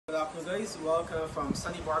afternoon, guys. Welcome from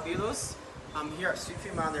sunny Barbados. I'm here at Street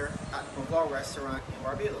Food Manor at the Pavlov restaurant in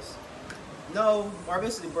Barbados. Now,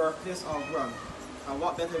 Barbados is the birthplace of rum. And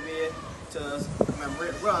what better way to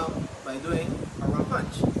commemorate rum by doing a rum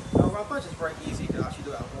punch? Now, rum punch is very easy. You can actually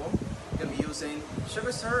do it at home. You can be using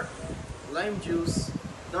sugar syrup, lime juice,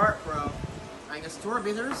 dark rum, and your store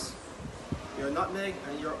bitters, your nutmeg,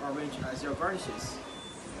 and your orange as your garnishes.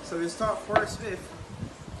 So we start first with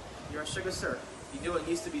your sugar syrup. You know it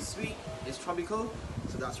needs to be sweet, it's tropical,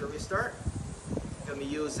 so that's where we start. You're going to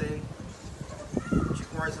be using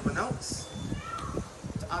 3/4 of an ounce.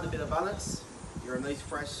 To add a bit of balance, your nice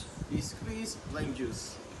fresh squeezed lime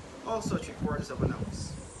juice, also 3/4 of an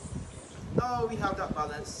ounce. Now we have that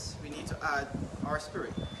balance, we need to add our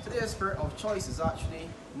spirit. Today's spirit of choice is actually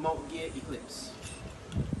Mount Gay Eclipse.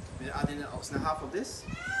 We're adding 1.5 ounces of this.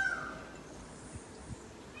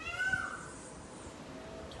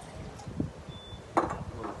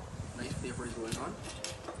 Flavor is going on,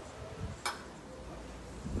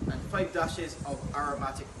 and 5 dashes of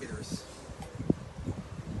aromatic bitters.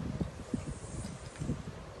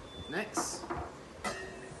 Next, I'm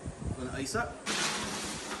going to ice up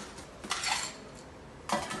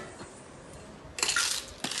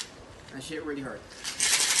and shake it really hard.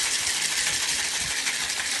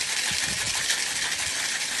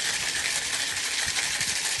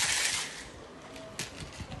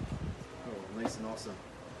 Oh, nice and awesome.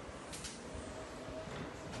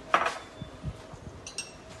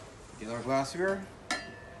 Get our glass here.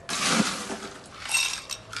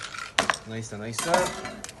 Nice and iced up.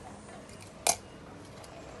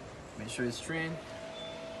 Make sure it's strained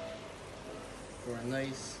for a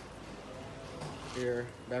nice clear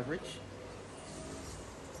beverage.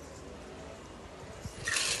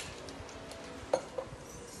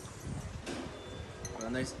 Got a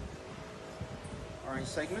nice orange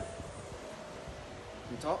segment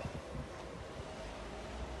on top.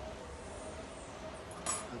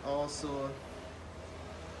 And also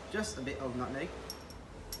just a bit of nutmeg.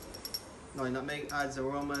 Now nutmeg adds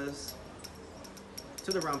aromas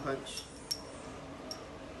to the rum punch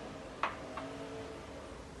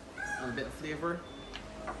and a bit of flavor,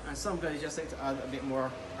 and some guys just like to add a bit more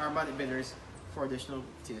aromatic bitters for additional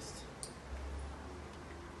taste.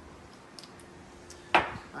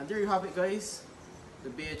 And there you have it, guys, the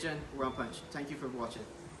Bajan rum punch. Thank you for watching.